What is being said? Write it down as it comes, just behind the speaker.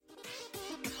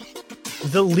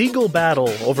The legal battle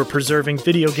over preserving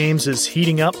video games is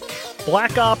heating up.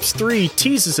 Black Ops 3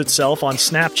 teases itself on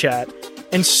Snapchat.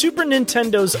 And Super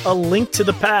Nintendo's A Link to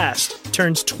the Past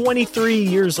turns 23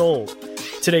 years old.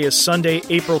 Today is Sunday,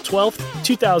 April 12th,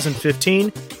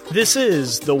 2015. This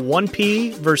is the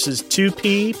 1P versus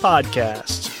 2P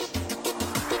podcast.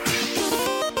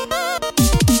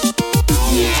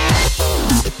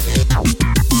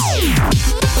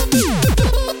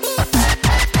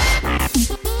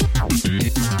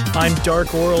 I'm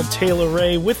Dark World Taylor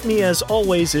Ray. With me, as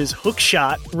always, is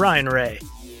Hookshot Ryan Ray.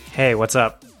 Hey, what's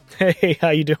up? Hey, how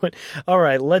you doing? All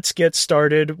right, let's get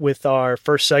started with our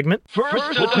first segment.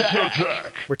 First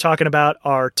attack. We're talking about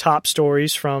our top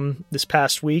stories from this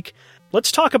past week.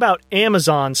 Let's talk about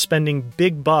Amazon spending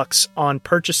big bucks on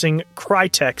purchasing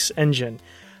Crytek's engine.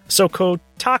 So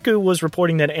Kotaku was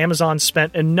reporting that Amazon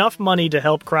spent enough money to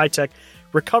help Crytek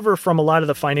recover from a lot of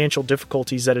the financial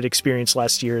difficulties that it experienced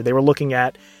last year. They were looking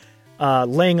at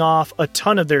laying off a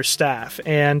ton of their staff,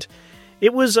 and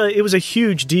it was a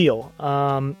huge deal.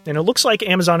 And it looks like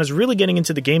Amazon is really getting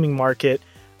into the gaming market,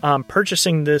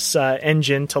 purchasing this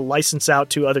engine to license out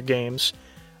to other games.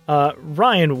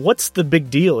 Ryan, what's the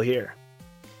big deal here?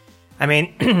 I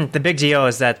mean, the big deal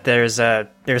is that there's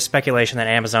speculation that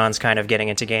Amazon's kind of getting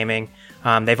into gaming.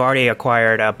 They've already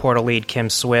acquired Portal lead Kim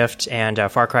Swift and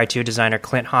Far Cry 2 designer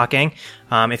Clint Hawking.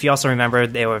 If you also remember,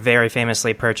 they were very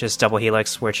famously purchased Double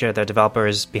Helix, which are the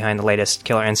developers behind the latest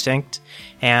Killer Instinct.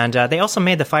 And they also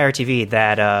made the Fire TV,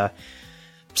 that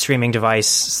streaming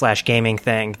device / gaming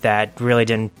thing that really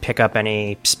didn't pick up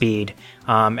any speed.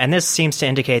 And this seems to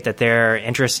indicate that they're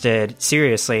interested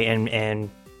seriously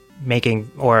in making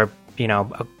or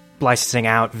licensing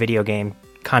out video game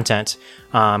content.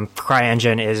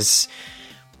 CryEngine is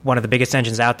one of the biggest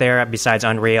engines out there besides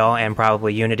Unreal and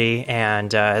probably Unity,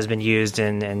 and has been used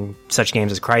in such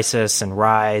games as Crysis and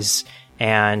Rise.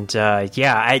 And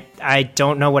I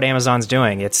don't know what Amazon's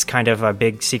doing. It's kind of a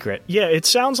big secret. Yeah, it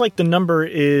sounds like the number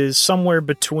is somewhere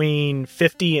between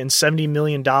 $50 and $70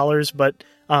 million, but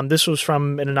this was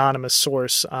from an anonymous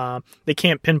source. They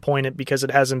can't pinpoint it because it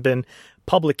hasn't been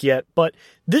public yet. But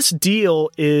this deal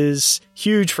is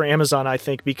huge for Amazon, I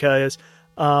think, because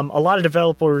a lot of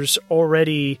developers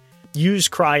already use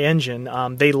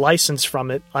CryEngine. They license from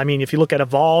it. I mean, if you look at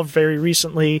Evolve very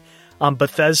recently,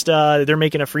 Bethesda, they're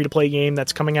making a free-to-play game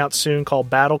that's coming out soon called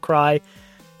Battlecry.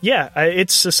 Yeah,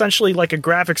 it's essentially like a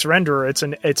graphics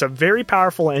renderer. It's a very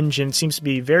powerful engine. It seems to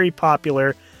be very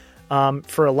popular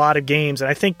for a lot of games.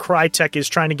 And I think Crytek is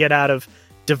trying to get out of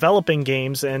developing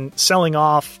games and selling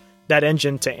off that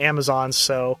engine to Amazon.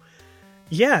 So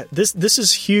yeah, this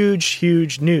is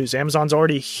huge news. Amazon's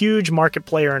already a huge market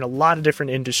player in a lot of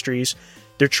different industries.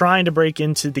 They're trying to break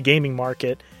into the gaming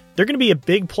market. They're going to be a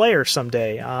big player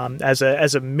someday as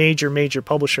a major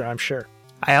publisher, I'm sure.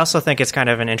 I also think it's kind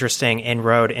of an interesting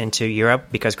inroad into Europe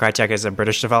because Crytek is a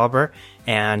British developer,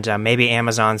 and maybe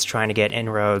Amazon's trying to get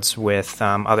inroads with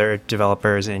other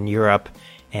developers in Europe,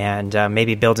 and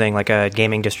maybe building like a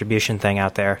gaming distribution thing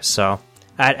out there. So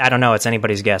I don't know. It's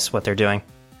anybody's guess what they're doing.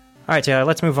 All right, Taylor,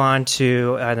 let's move on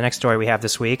to the next story we have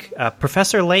this week.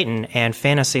 Professor Layton and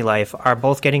Fantasy Life are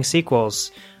both getting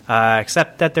sequels,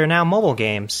 except that they're now mobile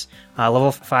games.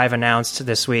 Level 5 announced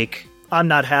this week. I'm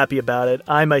not happy about it.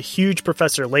 I'm a huge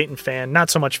Professor Layton fan, not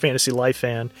so much Fantasy Life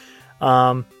fan.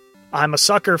 I'm a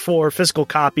sucker for physical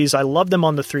copies. I love them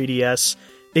on the 3DS.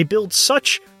 They build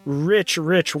such rich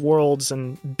worlds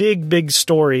and big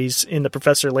stories in the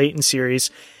Professor Layton series.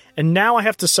 And now I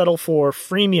have to settle for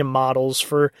freemium models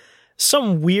for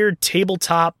some weird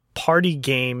tabletop party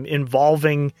game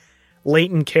involving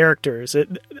Layton characters.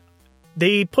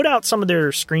 They put out some of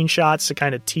their screenshots to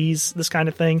kind of tease this kind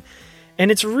of thing,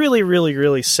 and it's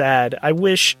really sad. I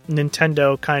wish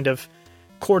Nintendo kind of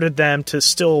courted them to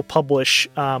still publish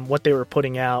what they were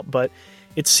putting out, but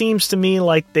it seems to me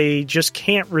like they just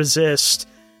can't resist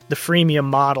the freemium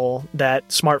model that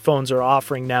smartphones are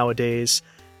offering nowadays.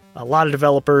 A lot of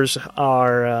developers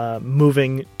are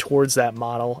moving towards that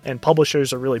model, and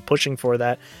publishers are really pushing for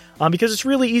that because it's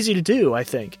really easy to do, I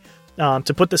think.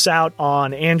 To put this out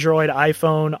on Android,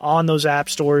 iPhone, on those app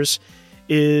stores,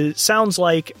 sounds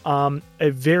like a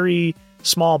very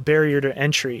small barrier to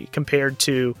entry compared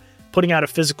to putting out a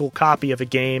physical copy of a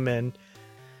game. And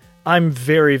I'm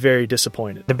very, very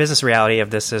disappointed. The business reality of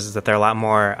this is that there are a lot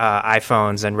more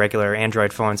iPhones and regular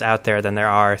Android phones out there than there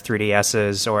are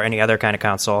 3DSs or any other kind of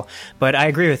console. But I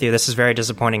agree with you. This is very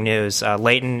disappointing news.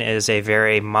 Layton is a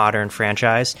very modern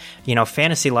franchise. You know,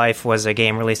 Fantasy Life was a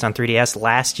game released on 3DS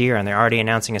last year, and they're already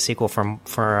announcing a sequel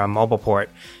for a mobile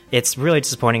port. It's really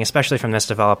disappointing, especially from this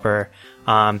developer.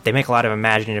 They make a lot of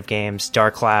imaginative games.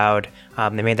 Dark Cloud.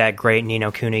 They made that great Ni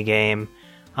no Kuni game.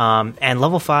 And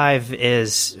Level 5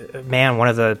 is, man, one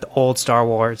of the old Star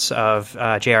Wars of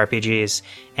JRPGs.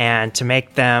 And to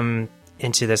make them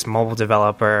into this mobile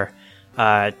developer,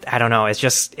 I don't know,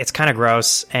 it's kind of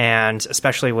gross. And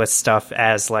especially with stuff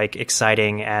as, like,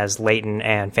 exciting as Layton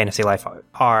and Fantasy Life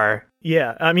are.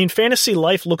 Yeah, I mean, Fantasy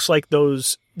Life looks like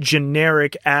those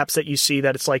generic apps that you see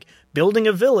that it's like building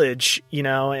a village, you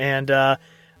know, and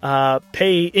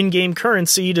pay in-game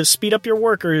currency to speed up your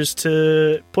workers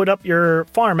to put up your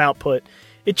farm output.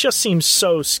 It just seems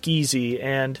so skeezy,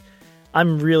 and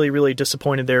I'm really, really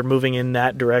disappointed they're moving in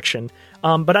that direction.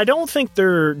 But I don't think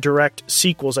they're direct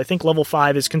sequels. I think Level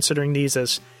 5 is considering these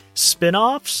as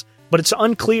spin-offs, but it's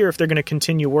unclear if they're going to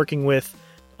continue working with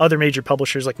other major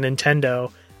publishers like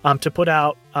Nintendo to put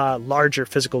out larger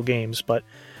physical games. But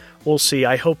we'll see.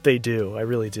 I hope they do. I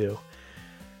really do.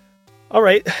 All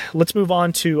right, let's move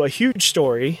on to a huge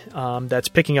story that's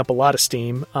picking up a lot of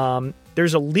steam.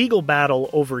 There's a legal battle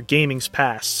over gaming's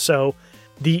past. So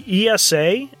the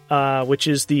ESA, which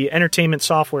is the Entertainment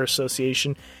Software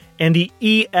Association, and the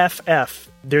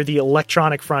EFF, they're the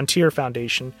Electronic Frontier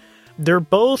Foundation, they're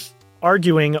both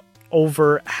arguing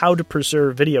over how to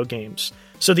preserve video games.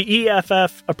 So the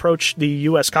EFF approached the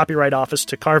U.S. Copyright Office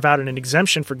to carve out an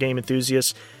exemption for game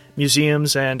enthusiasts,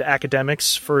 museums, and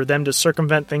academics for them to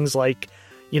circumvent things like,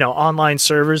 you know, online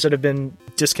servers that have been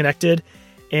disconnected.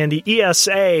 And the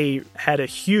ESA had a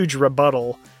huge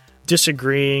rebuttal,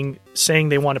 disagreeing, saying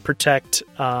they want to protect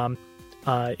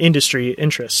industry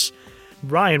interests.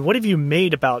 Ryan, what have you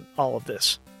made about all of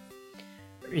this?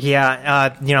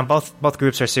 Yeah, you know, both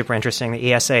groups are super interesting.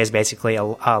 The ESA is basically a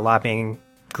lobbying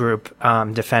group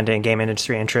defending game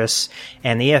industry interests,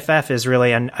 and the EFF is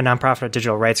really a nonprofit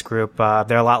digital rights group.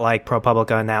 They're a lot like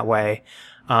ProPublica in that way.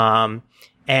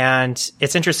 And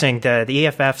it's interesting, the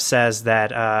EFF says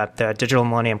that the Digital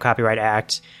Millennium Copyright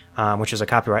Act, which is a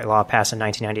copyright law passed in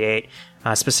 1998,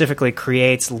 specifically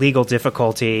creates legal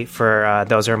difficulty for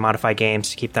those who modify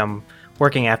games to keep them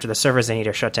working after the servers they need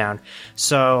are shut down.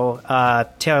 So,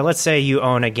 Taylor, let's say you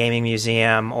own a gaming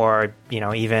museum or, you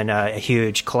know, even a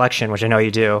huge collection, which I know you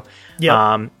do. Yeah.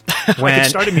 I could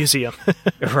start a museum.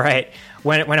 Right.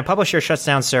 When a publisher shuts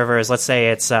down servers, let's say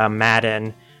it's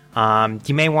Madden,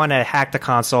 you may want to hack the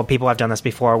console. People have done this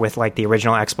before with, like, the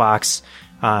original Xbox,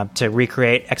 to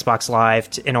recreate Xbox Live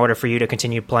in order for you to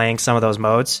continue playing some of those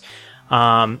modes.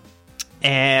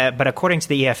 But according to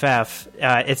the EFF,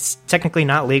 it's technically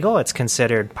not legal. It's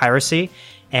considered piracy.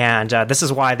 And this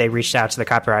is why they reached out to the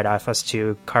Copyright Office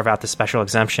to carve out the special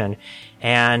exemption.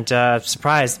 And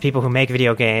surprised, people who make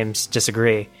video games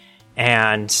disagree.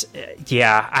 And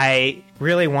yeah, I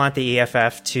really want the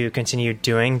EFF to continue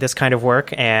doing this kind of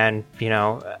work and, you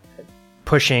know,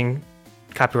 pushing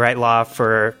copyright law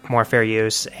for more fair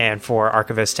use and for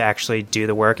archivists to actually do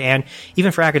the work. And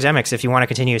even for academics, if you want to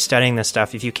continue studying this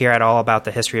stuff, if you care at all about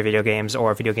the history of video games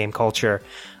or video game culture,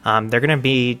 they're going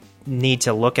to need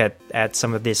to look at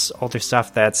some of this older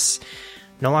stuff that's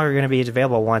no longer going to be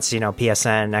available once, you know,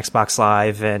 PSN, Xbox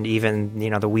Live, and even, you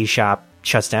know, the Wii Shop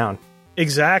shuts down.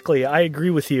 Exactly. I agree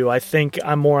with you. I think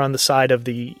I'm more on the side of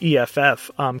the EFF,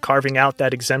 carving out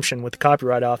that exemption with the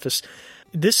Copyright Office.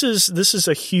 This is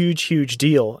a huge, huge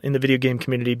deal in the video game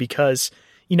community because,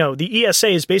 you know, the ESA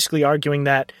is basically arguing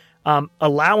that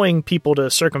allowing people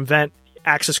to circumvent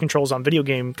access controls on video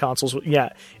game consoles,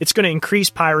 yeah, it's going to increase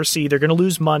piracy. They're going to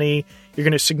lose money. You're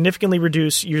going to significantly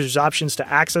reduce users' options to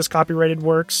access copyrighted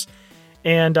works.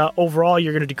 And overall,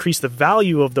 you're going to decrease the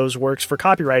value of those works for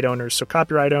copyright owners. So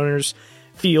copyright owners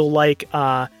feel like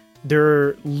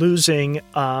they're losing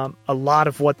a lot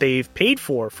of what they've paid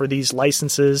for these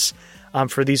licenses,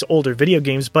 for these older video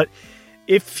games. But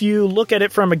if you look at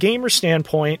it from a gamer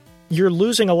standpoint, you're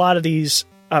losing a lot of these,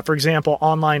 for example,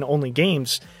 online-only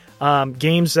games.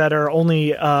 Games that are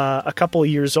only a couple of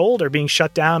years old are being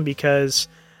shut down because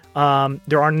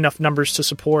there aren't enough numbers to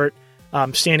support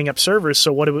standing up servers.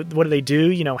 So what do they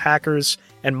do? You know, hackers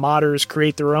and modders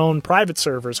create their own private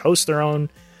servers, host their own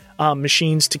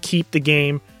machines to keep the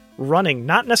game running,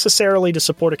 not necessarily to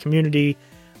support a community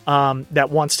that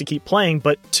wants to keep playing,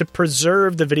 but to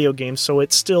preserve the video game so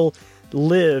it still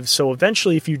lives. So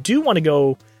eventually, if you do want to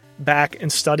go back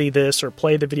and study this or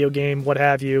play the video game, what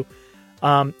have you,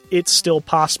 it's still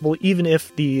possible, even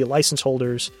if the license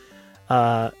holders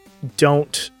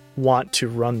don't want to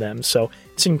run them. So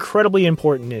it's an incredibly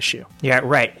important issue. Yeah,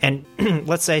 right. And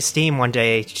let's say Steam one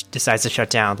day decides to shut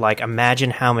down. Like,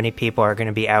 imagine how many people are going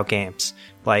to be out games.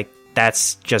 Like,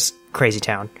 that's just crazy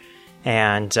town.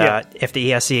 And if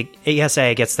the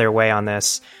ESA gets their way on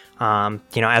this,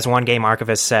 as one game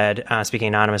archivist said, speaking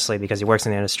anonymously because he works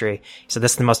in the industry, he said,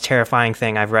 "This is the most terrifying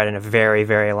thing I've read in a very,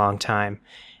 very long time."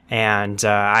 And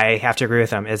I have to agree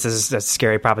with him. This is a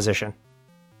scary proposition.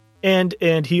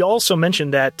 And he also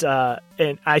mentioned that,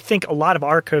 and I think a lot of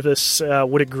archivists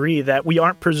would agree, that we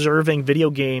aren't preserving video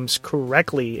games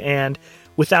correctly. And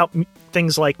without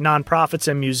things like nonprofits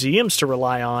and museums to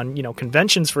rely on,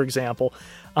 conventions, for example,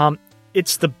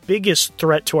 it's the biggest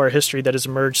threat to our history that has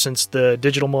emerged since the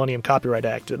Digital Millennium Copyright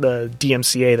Act, the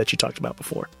DMCA that you talked about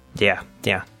before. Yeah.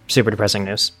 Super depressing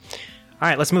news. All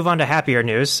right, let's move on to happier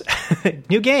news.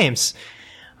 New games.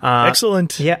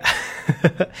 Excellent. Yeah.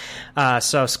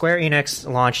 So Square Enix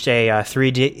launched a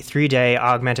 3-day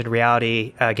augmented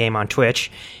reality game on Twitch,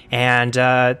 and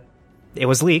it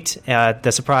was leaked.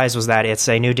 The surprise was that it's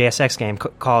a new Deus Ex game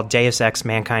called Deus Ex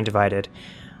Mankind Divided.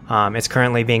 It's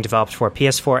currently being developed for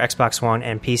PS4, Xbox One,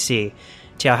 and PC.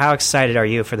 TL, how excited are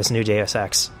you for this new Deus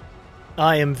Ex?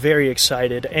 I am very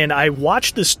excited, and I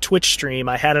watched this Twitch stream.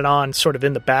 I had it on sort of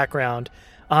in the background.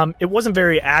 It wasn't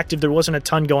very active. There wasn't a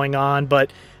ton going on,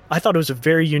 but I thought it was a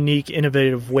very unique,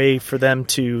 innovative way for them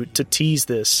to tease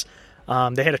this.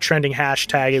 They had a trending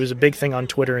hashtag. It was a big thing on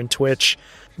Twitter and Twitch.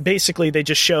 Basically, they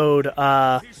just showed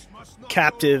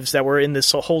captives that were in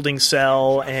this holding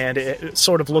cell, and it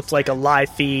sort of looked like a live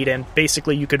feed, and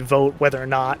basically you could vote whether or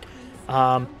not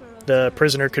the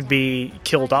prisoner could be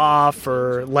killed off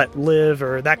or let live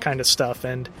or that kind of stuff.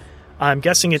 And I'm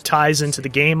guessing it ties into the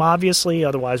game, obviously,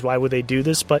 otherwise why would they do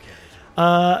this? But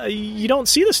you don't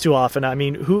see this too often. I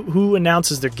mean, who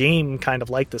announces their game kind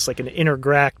of like this? Like an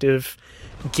interactive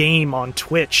game on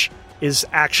Twitch is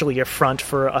actually a front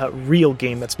for a real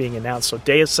game that's being announced. So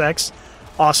Deus Ex,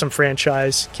 awesome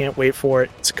franchise, can't wait for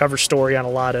it. It's a cover story on a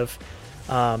lot of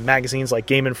magazines like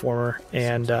Game Informer,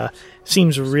 and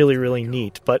seems really, really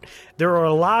neat. But there are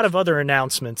a lot of other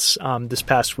announcements this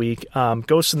past week.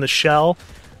 Ghost in the Shell,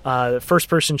 the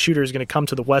first-person shooter, is going to come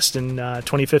to the West in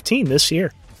 2015, this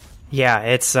year. Yeah,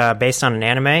 it's based on an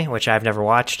anime, which I've never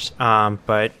watched,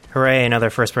 but hooray, another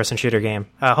first-person shooter game.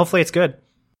 Hopefully it's good.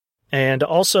 And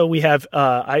also we have,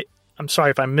 I'm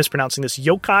sorry if I'm mispronouncing this,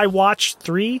 Yokai Watch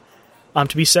 3,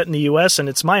 to be set in the US, and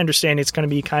it's my understanding it's going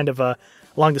to be kind of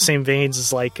along the same veins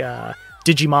as like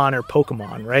Digimon or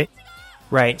Pokemon, right?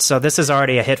 Right, so this is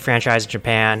already a hit franchise in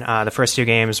Japan. The first two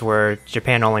games were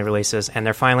Japan-only releases, and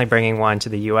they're finally bringing one to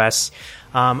the US.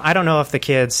 I don't know if the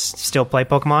kids still play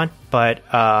Pokemon, but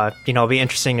it'll be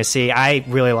interesting to see. I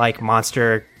really like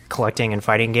monster collecting and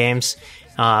fighting games.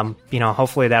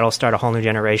 Hopefully that'll start a whole new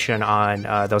generation on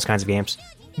those kinds of games.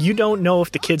 You don't know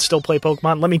if the kids still play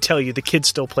Pokemon? Let me tell you, the kids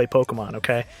still play Pokemon,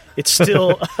 okay? It's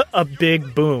still a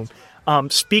big boom.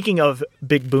 Speaking of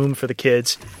big boom for the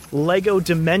kids, Lego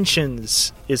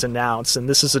Dimensions is announced, and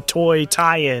this is a toy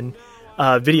tie-in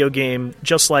video game,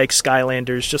 just like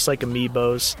Skylanders, just like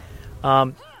Amiibos.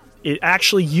 It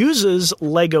actually uses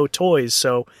Lego toys,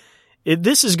 so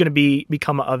this is going to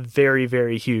become a very,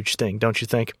 very huge thing, don't you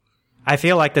think? I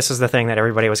feel like this is the thing that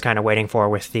everybody was kind of waiting for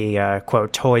with the,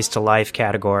 quote, Toys to Life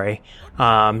category.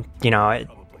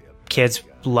 Kids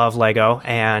love Lego,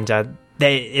 and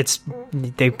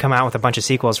they've come out with a bunch of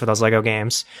sequels for those Lego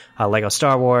games. Lego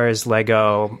Star Wars,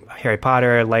 Lego Harry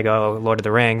Potter, Lego Lord of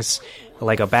the Rings,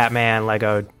 Lego Batman,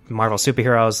 Lego Marvel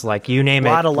superheroes, like you name it,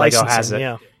 a lot of Lego has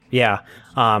it. Yeah.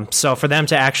 So for them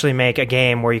to actually make a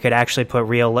game where you could actually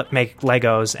make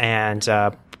Legos and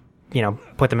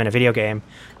put them in a video game,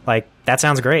 like that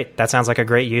sounds great. That sounds like a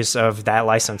great use of that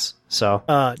license. So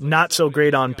not so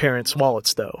great on parents'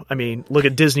 wallets, though. I mean, look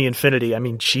at Disney Infinity. I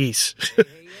mean, jeez.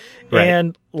 Right.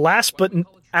 And last but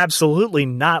absolutely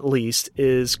not least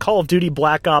is Call of Duty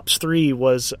Black Ops 3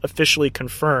 was officially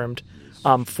confirmed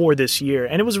for this year.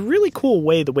 And it was a really cool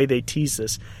the way they teased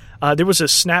this. There was a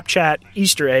Snapchat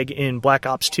Easter egg in Black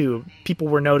Ops 2. People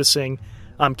were noticing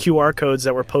QR codes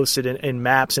that were posted in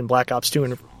maps in Black Ops 2,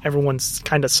 and everyone's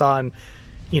kind of saw and,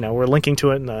 we're linking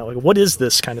to it and like, what is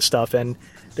this kind of stuff? And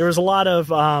there was a lot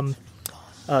of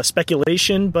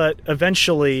speculation, but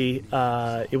eventually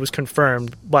it was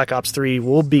confirmed Black Ops 3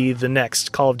 will be the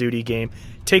next Call of Duty game.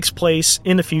 Takes place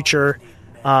in the future,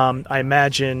 I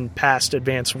imagine past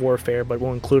Advanced Warfare, but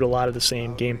will include a lot of the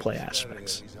same gameplay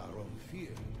aspects.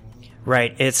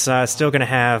 Right. It's still going to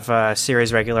have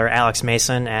series regular Alex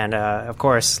Mason, and of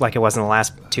course, like it was in the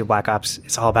last 2 Black Ops,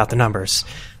 it's all about the numbers.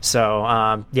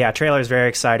 So, trailer is very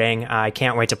exciting. I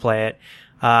can't wait to play it.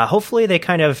 Hopefully they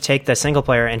kind of take the single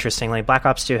player interestingly. Black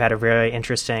Ops 2 had a very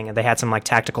interesting, they had some like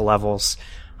tactical levels.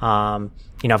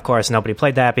 Of course, nobody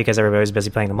played that because everybody was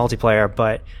busy playing the multiplayer,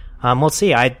 but we'll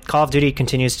see. Call of Duty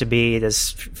continues to be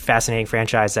this fascinating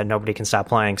franchise that nobody can stop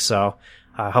playing, so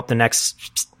I hope the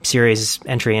next series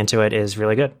entry into it is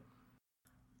really good.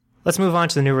 Let's move on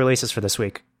to the new releases for this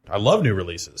week. I love new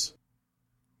releases.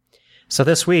 So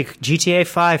this week, GTA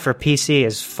 5 for PC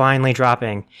is finally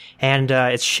dropping, and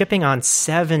it's shipping on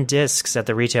 7 discs at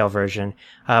the retail version.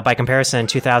 By comparison,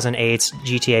 2008's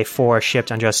GTA 4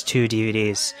 shipped on just 2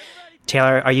 DVDs.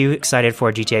 Taylor, are you excited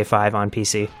for GTA 5 on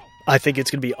PC? I think it's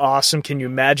going to be awesome. Can you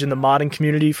imagine the modding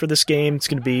community for this game? It's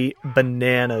going to be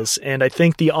bananas. And I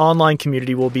think the online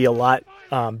community will be a lot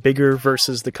bigger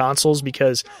versus the consoles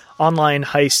because online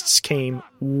heists came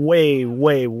way,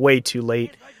 way, way too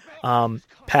late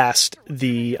past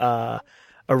the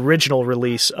original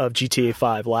release of GTA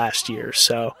 5 last year.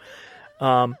 So,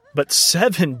 but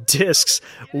 7 discs,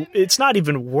 it's not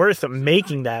even worth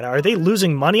making that. Are they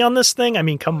losing money on this thing? I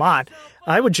mean, come on.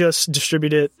 I would just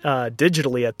distribute it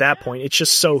digitally at that point. It's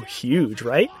just so huge,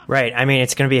 right? Right. I mean,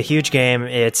 it's going to be a huge game.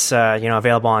 It's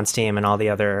available on Steam and all the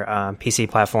other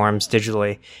PC platforms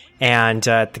digitally, and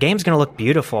the game's going to look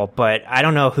beautiful. But I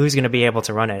don't know who's going to be able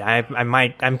to run it.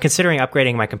 I'm considering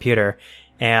upgrading my computer,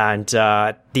 and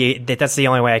that's the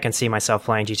only way I can see myself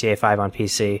playing GTA 5 on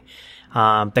PC.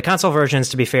 The console versions,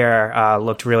 to be fair,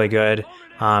 looked really good.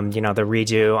 The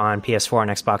redo on PS4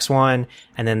 and Xbox One,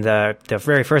 and then the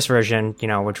very first version,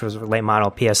 which was a late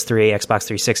model PS3, Xbox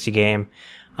 360 game,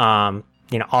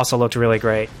 also looked really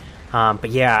great. But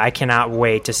yeah, I cannot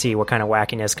wait to see what kind of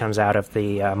wackiness comes out of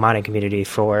the modding community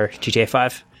for GTA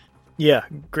 5. Yeah,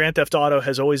 Grand Theft Auto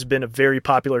has always been a very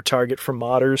popular target for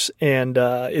modders, and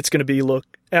it's going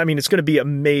to be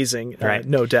amazing, right.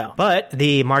 No doubt. But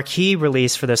the marquee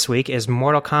release for this week is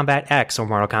Mortal Kombat X, or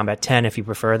Mortal Kombat 10 if you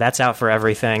prefer. That's out for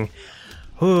everything.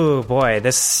 Ooh, boy,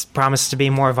 this promises to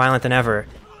be more violent than ever.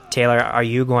 Taylor, are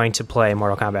you going to play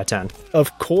Mortal Kombat 10?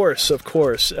 Of course.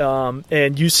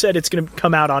 And you said it's going to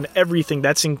come out on everything.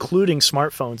 That's including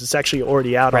smartphones. It's actually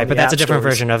already out on the Right, but that's a different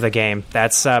stores. version of the game.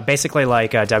 That's basically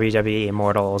like WWE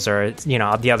Immortals or,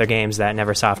 the other games that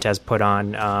Neversoft has put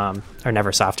on,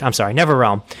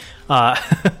 NetherRealm.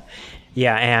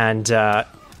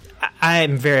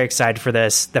 I'm very excited for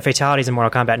this. The fatalities in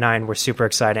Mortal Kombat 9 were super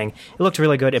exciting. It looked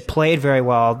really good. It played very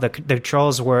well. The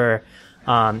controls were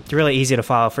really easy to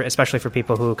follow, especially for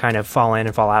people who kind of fall in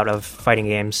and fall out of fighting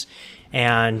games.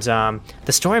 And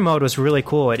the story mode was really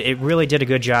cool. It really did a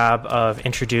good job of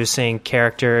introducing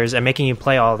characters and making you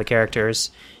play all the characters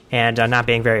and not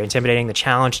being very intimidating. The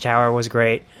challenge tower was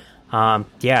great. So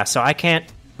I can't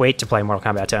wait to play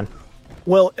Mortal Kombat 10.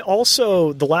 Well,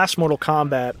 also, the last Mortal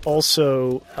Kombat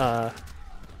also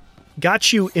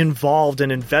got you involved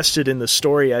and invested in the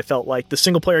story. I felt like the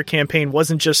single-player campaign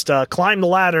wasn't just climb the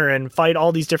ladder and fight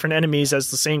all these different enemies as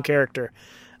the same character.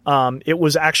 It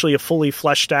was actually a fully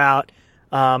fleshed-out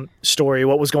story,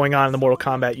 what was going on in the Mortal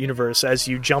Kombat universe as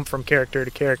you jump from character to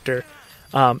character.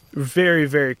 Very,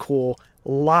 very cool.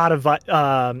 A lot of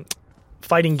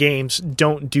fighting games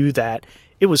don't do that.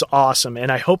 It was awesome,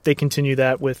 and I hope they continue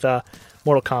that with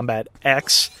Mortal Kombat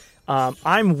X.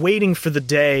 I'm waiting for the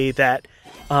day that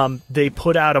they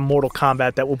put out a Mortal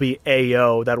Kombat that will be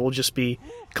AO, that will just be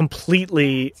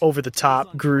completely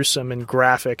over-the-top, gruesome, and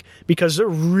graphic, because they're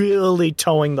really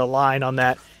towing the line on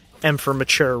that M for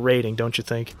mature rating, don't you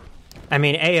think? I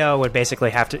mean, AO would basically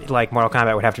have to, like Mortal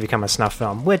Kombat would have to become a snuff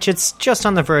film, which it's just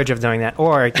on the verge of doing that,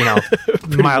 or,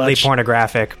 mildly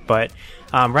pornographic, but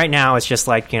right now it's just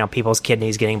like, people's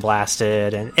kidneys getting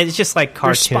blasted, and it's just like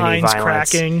cartoony spines violence.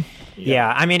 Cracking.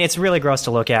 Yeah, I mean, it's really gross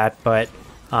to look at, but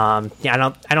I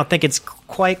don't think it's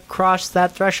quite crossed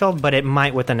that threshold, but it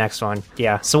might with the next one.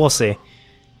 Yeah, so we'll see.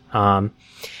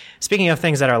 Speaking of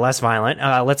things that are less violent,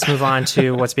 let's move on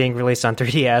to what's being released on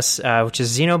 3DS, which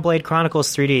is Xenoblade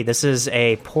Chronicles 3D. This is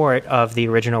a port of the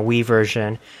original Wii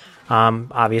version,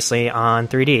 obviously on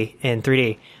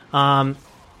 3D. I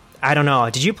don't know.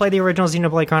 Did you play the original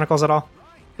Xenoblade Chronicles at all?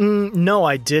 No,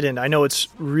 I didn't. I know it's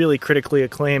really critically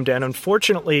acclaimed, and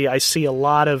unfortunately, I see a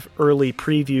lot of early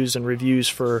previews and reviews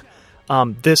for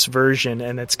this version,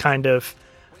 and it's kind of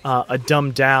a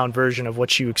dumbed-down version of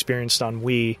what you experienced on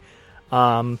Wii.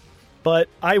 But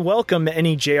I welcome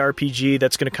any JRPG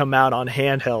that's going to come out on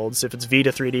handhelds. If it's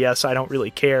Vita 3DS, I don't really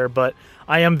care, but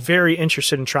I am very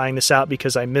interested in trying this out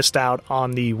because I missed out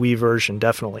on the Wii version,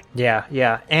 definitely. Yeah.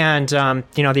 And,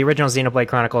 the original Xenoblade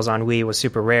Chronicles on Wii was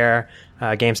super rare.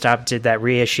 GameStop did that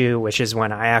reissue, which is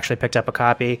when I actually picked up a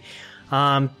copy.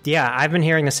 I've been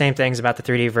hearing the same things about the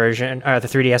 3D version, or the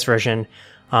 3DS version.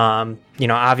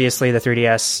 Obviously the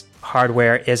 3DS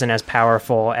hardware isn't as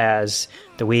powerful as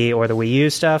the Wii or the Wii U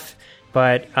stuff.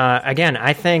 But, again,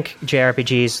 I think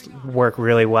JRPGs work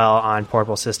really well on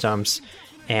portable systems,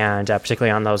 and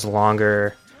particularly on those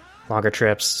longer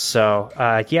trips. So,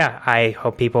 I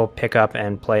hope people pick up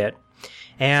and play it.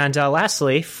 And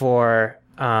lastly, for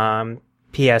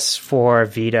PS4,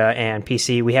 Vita, and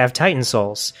PC, we have Titan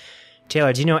Souls.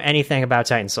 Taylor, do you know anything about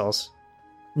Titan Souls?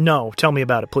 No, tell me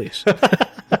about it, please.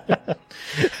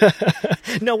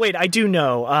 No, wait, I do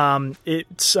know.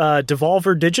 It's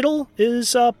Devolver Digital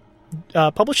is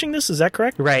publishing this, is that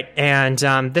correct? Right, and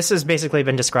this has basically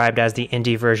been described as the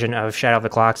indie version of Shadow of the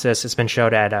Colossus. It's been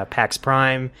showed at PAX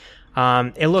Prime.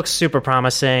 It looks super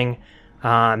promising.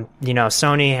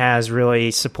 Sony has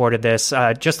really supported this.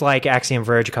 Just like Axiom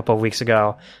Verge a couple of weeks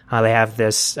ago, they have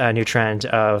this new trend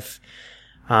of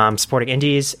supporting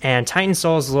indies, and Titan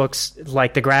Souls looks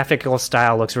like the graphical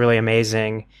style looks really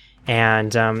amazing.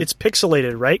 And it's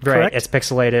pixelated, right? Right, correct? It's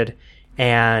pixelated.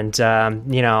 And,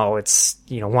 it's,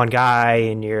 one guy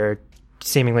and you're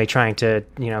seemingly trying to,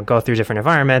 go through different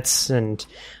environments. And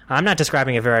I'm not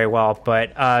describing it very well, but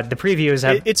the previews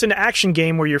have... It's an action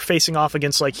game where you're facing off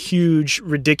against, like, huge,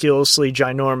 ridiculously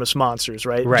ginormous monsters,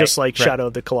 right? Just like Shadow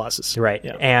of the Colossus. Right.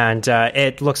 Yeah. And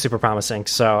it looks super promising.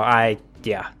 So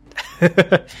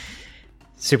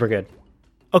super good.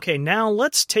 Okay, now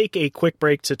let's take a quick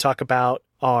break to talk about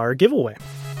our giveaway.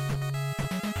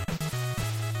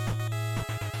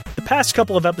 The past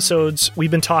couple of episodes,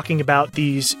 we've been talking about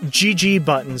these GG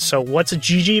buttons. So what's a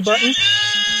GG button?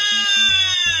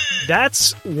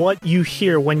 That's what you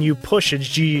hear when you push a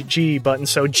GG button.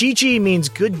 So GG means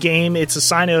good game. It's a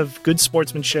sign of good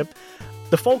sportsmanship.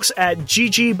 The folks at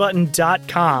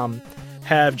ggbutton.com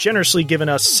have generously given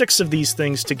us 6 of these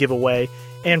things to give away.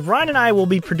 And Ryan and I will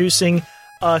be producing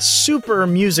a super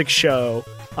music show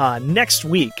next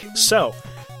week. So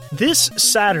this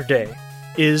Saturday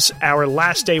is our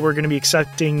last day we're going to be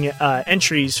accepting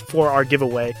entries for our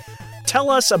giveaway. Tell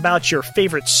us about your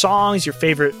favorite songs, your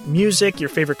favorite music, your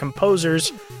favorite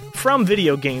composers from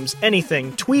video games,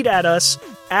 anything. Tweet at us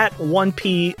at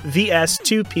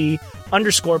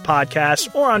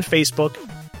 1pvs2p_podcast or on Facebook,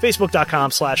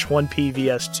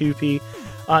 facebook.com/1pvs2p.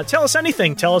 Tell us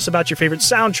anything. Tell us about your favorite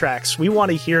soundtracks. We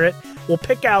want to hear it. We'll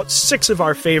pick out 6 of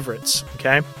our favorites,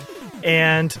 okay?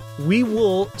 And we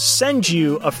will send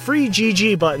you a free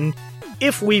GG button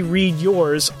if we read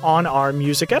yours on our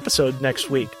music episode next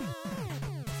week.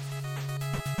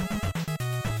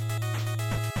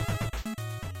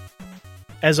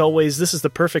 As always, this is the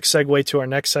perfect segue to our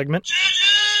next segment.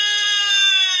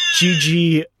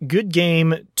 GG, good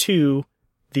game to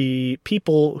the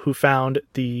people who found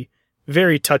the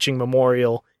very touching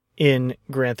memorial in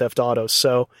Grand Theft Auto.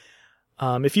 So,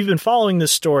 if you've been following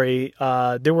this story,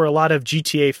 there were a lot of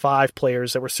GTA 5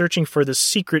 players that were searching for this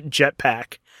secret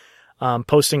jetpack,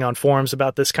 posting on forums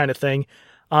about this kind of thing.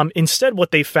 Instead, what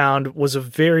they found was a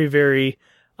very, very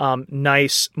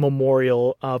nice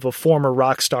memorial of a former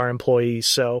Rockstar employee.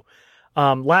 So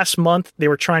last month, they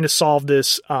were trying to solve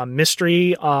this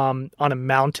mystery on a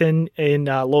mountain in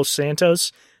Los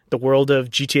Santos, the world of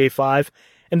GTA 5,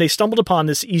 and they stumbled upon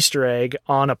this Easter egg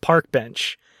on a park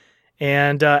bench.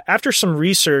 And after some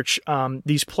research,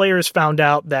 these players found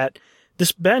out that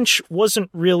this bench wasn't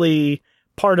really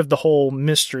part of the whole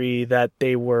mystery that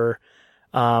they were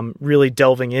really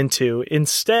delving into.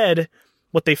 Instead,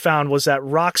 what they found was that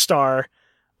Rockstar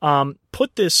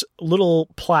put this little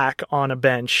plaque on a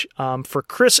bench for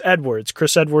Chris Edwards.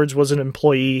 Chris Edwards was an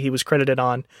employee. He was credited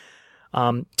on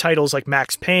titles like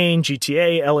Max Payne,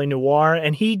 GTA, LA Noire,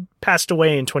 and he passed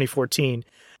away in 2014.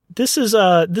 This is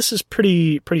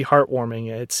pretty heartwarming.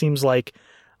 It seems like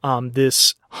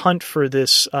this hunt for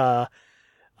this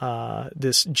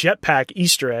jetpack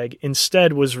Easter egg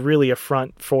instead was really a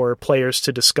front for players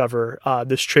to discover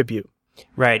this tribute.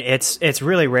 Right. It's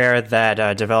really rare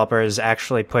that developers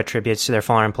actually put tributes to their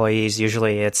fallen employees.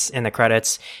 Usually it's in the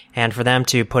credits, and for them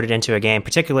to put it into a game,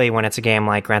 particularly when it's a game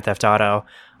like Grand Theft Auto,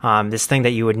 this thing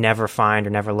that you would never find or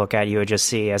never look at, you would just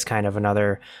see as kind of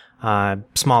another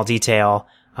small detail,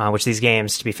 which these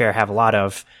games, to be fair, have a lot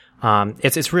of.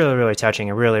 It's really, really touching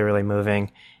and really, really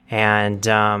moving. And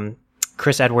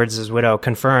Chris Edwards' widow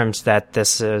confirmed that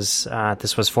this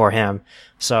was for him.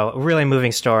 So really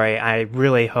moving story. I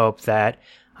really hope that,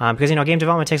 because, game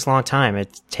development takes a long time.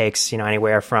 It takes,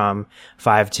 anywhere from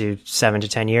 5 to 7 to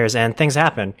 10 years, and things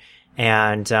happen.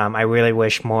 And I really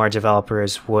wish more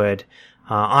developers would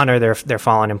honor their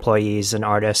fallen employees and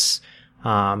artists,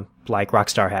 like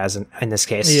Rockstar has in this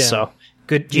case. Yeah. So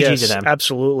good GG to them.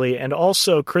 Absolutely. And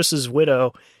also Chris's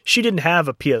widow, she didn't have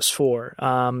a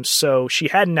PS4, so she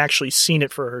hadn't actually seen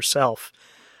it for herself.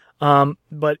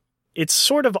 But it's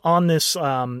sort of on this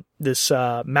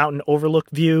mountain overlook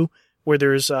view where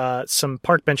there's some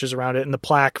park benches around it, and the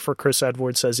plaque for Chris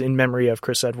Edwards says, "In memory of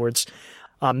Chris Edwards."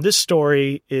 This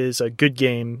story is a good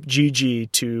game.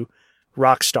 GG to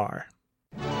Rockstar.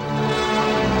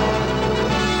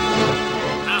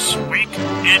 This week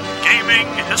in gaming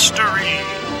history.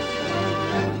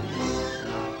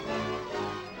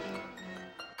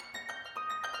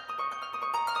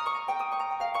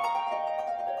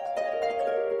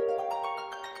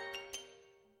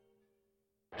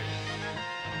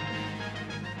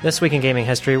 This week in gaming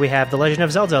history, we have The Legend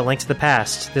of Zelda: Link to the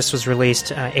Past. This was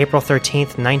released April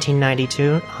 13th,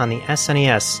 1992 on the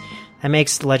SNES. That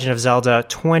makes The Legend of Zelda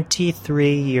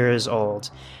 23 years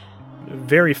old.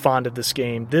 Very fond of this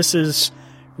game. This is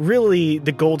really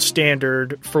the gold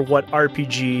standard for what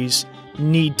RPGs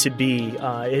need to be.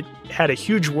 It had a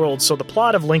huge world, so the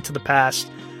plot of Link to the Past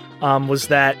was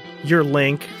that you're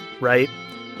Link, right?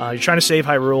 You're trying to save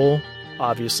Hyrule,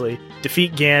 obviously.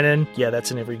 Defeat Ganon, yeah,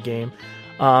 that's in every game.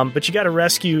 But you got to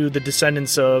rescue the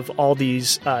descendants of all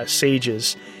these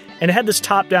sages. And it had this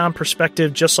top-down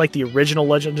perspective, just like the original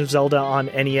Legend of Zelda on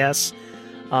NES.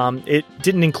 It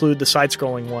didn't include the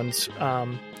side-scrolling ones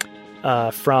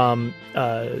from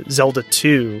Zelda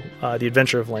 2, The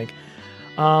Adventure of Link.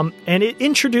 And it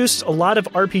introduced a lot of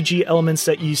RPG elements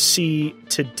that you see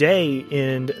today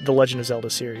in the Legend of Zelda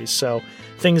series. So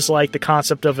things like the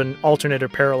concept of an alternate or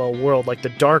parallel world, like the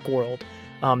Dark World,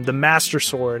 the Master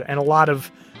Sword, and a lot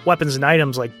of weapons and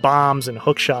items like bombs and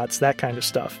hook shots, that kind of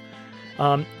stuff.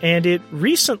 And it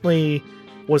recently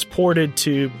was ported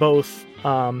to both,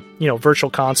 Virtual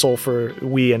Console for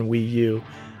Wii and Wii U.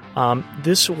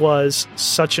 This was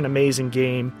such an amazing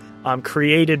game,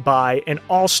 created by an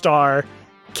all-star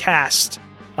cast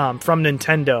from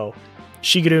Nintendo.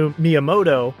 Shigeru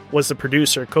Miyamoto was the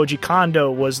producer. Koji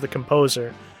Kondo was the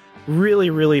composer. Really,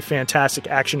 really fantastic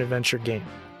action-adventure game.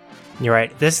 You're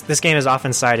right. This game is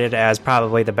often cited as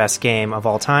probably the best game of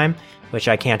all time, which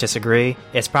I can't disagree.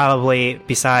 It's probably,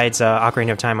 besides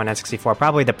Ocarina of Time on N64,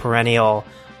 probably the perennial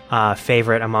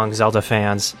favorite among Zelda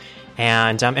fans.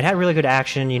 And it had really good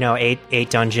action, 8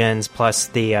 dungeons plus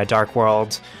the Dark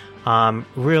World.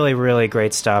 Really, really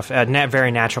great stuff. Very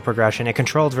natural progression. It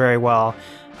controlled very well.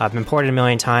 Been ported a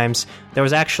million times. There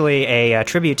was actually a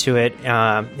tribute to it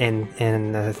in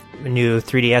the new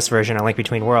 3DS version of Link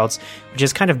Between Worlds, which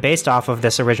is kind of based off of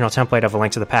this original template of A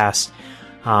Link to the Past.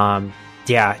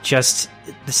 Just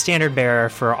the standard bearer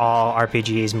for all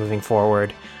RPGs moving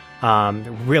forward.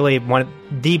 Really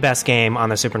the best game on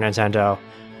the Super Nintendo.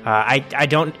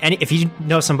 If you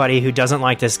know somebody who doesn't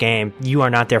like this game, you are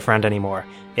not their friend anymore.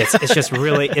 It's just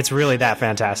really, it's really that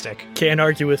fantastic. Can't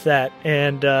argue with that.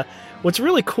 And what's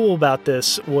really cool about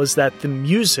this was that the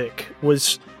music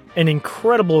was an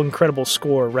incredible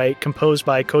score, right? Composed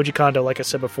by Koji Kondo, like I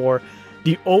said before.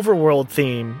 The overworld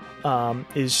theme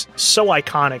is so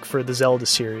iconic for the Zelda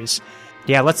series.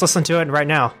 Yeah, let's listen to it right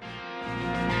now.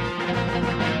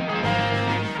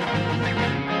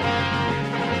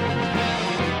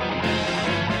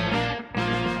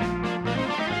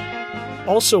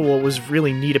 Also, what was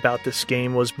really neat about this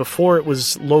game was before it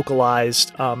was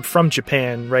localized from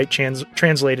Japan, right,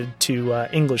 translated to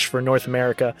English for North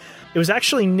America, it was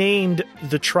actually named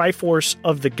The Triforce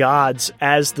of the Gods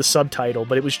as the subtitle,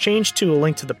 but it was changed to A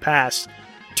Link to the Past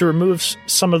to remove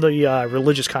some of the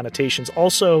religious connotations.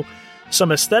 Also,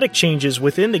 some aesthetic changes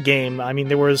within the game. I mean,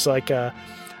 there was like a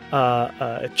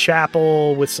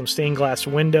chapel with some stained glass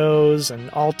windows and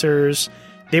altars.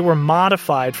 They were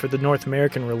modified for the North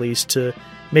American release to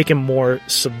make him more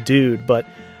subdued, but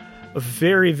a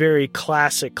very, very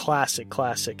classic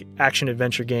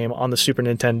action-adventure game on the Super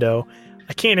Nintendo.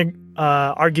 I can't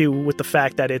argue with the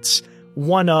fact that it's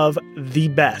one of the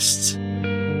best.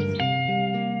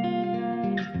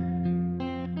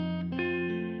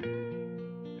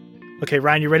 Okay,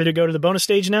 Ryan, you ready to go to the bonus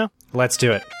stage now? Let's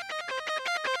do it.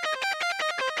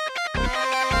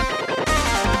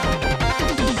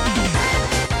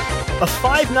 A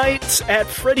Five Nights at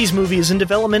Freddy's movie is in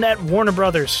development at Warner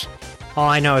Brothers. All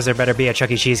I know is there better be a Chuck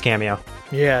E. Cheese cameo.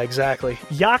 Yeah, exactly.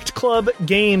 Yacht Club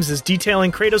Games is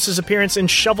detailing Kratos' appearance in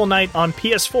Shovel Knight on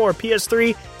PS4,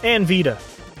 PS3, and Vita.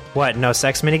 What, no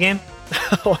sex minigame?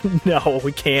 Oh, no,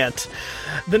 we can't.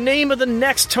 The name of the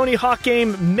next Tony Hawk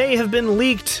game may have been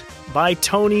leaked by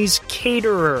Tony's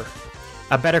caterer.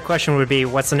 A better question would be,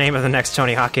 what's the name of the next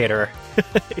Tony Hawk caterer?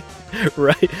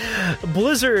 Right.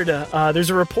 Blizzard, there's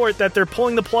a report that they're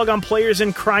pulling the plug on players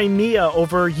in Crimea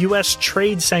over U.S.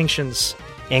 trade sanctions.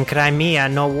 In Crimea,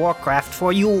 no Warcraft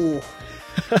for you.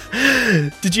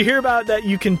 Did you hear about that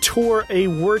you can tour a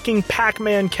working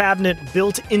Pac-Man cabinet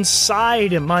built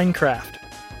inside Minecraft?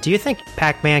 Do you think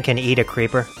Pac-Man can eat a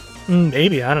creeper?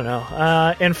 Maybe, I don't know.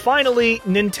 And finally,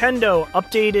 Nintendo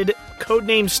updated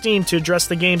Codename Steam to address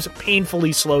the game's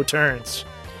painfully slow turns.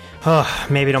 Oh,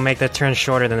 maybe it'll make the turns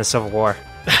shorter than the Civil War.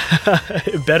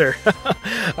 Better.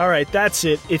 All right, that's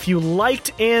it. If you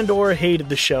liked and or hated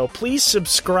the show, please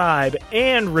subscribe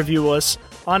and review us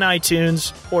on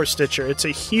iTunes or Stitcher. It's a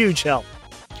huge help.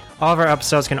 All of our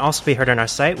episodes can also be heard on our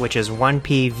site, which is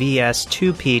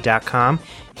 1pvs2p.com.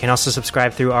 You can also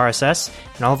subscribe through RSS,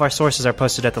 and all of our sources are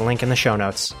posted at the link in the show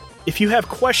notes. If you have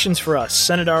questions for us,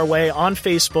 send it our way on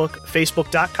Facebook,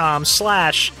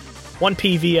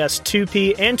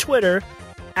 facebook.com/1pvs2p, and Twitter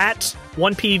at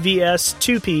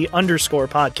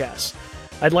 1pvs2p_podcast.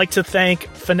 I'd like to thank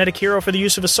Phonetic Hero for the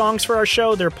use of the songs for our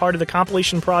show. They're part of the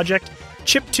compilation project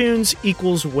Chiptunes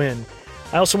Equals Win.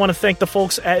 I also want to thank the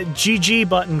folks at GG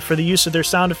Button for the use of their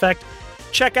sound effect.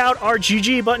 Check out our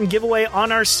GG Button giveaway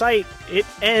on our site. It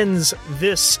ends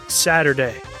this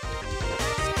Saturday.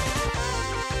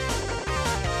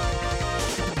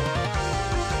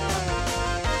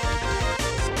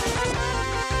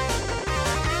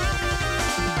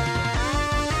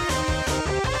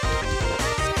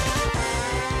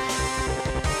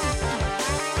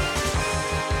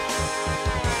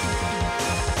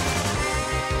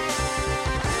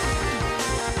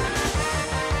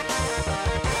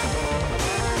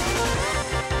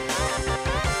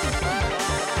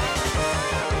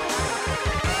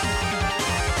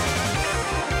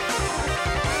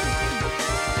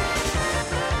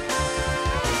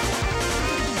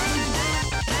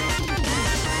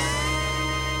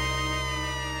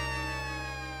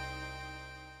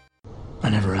 I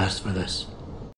never asked for this.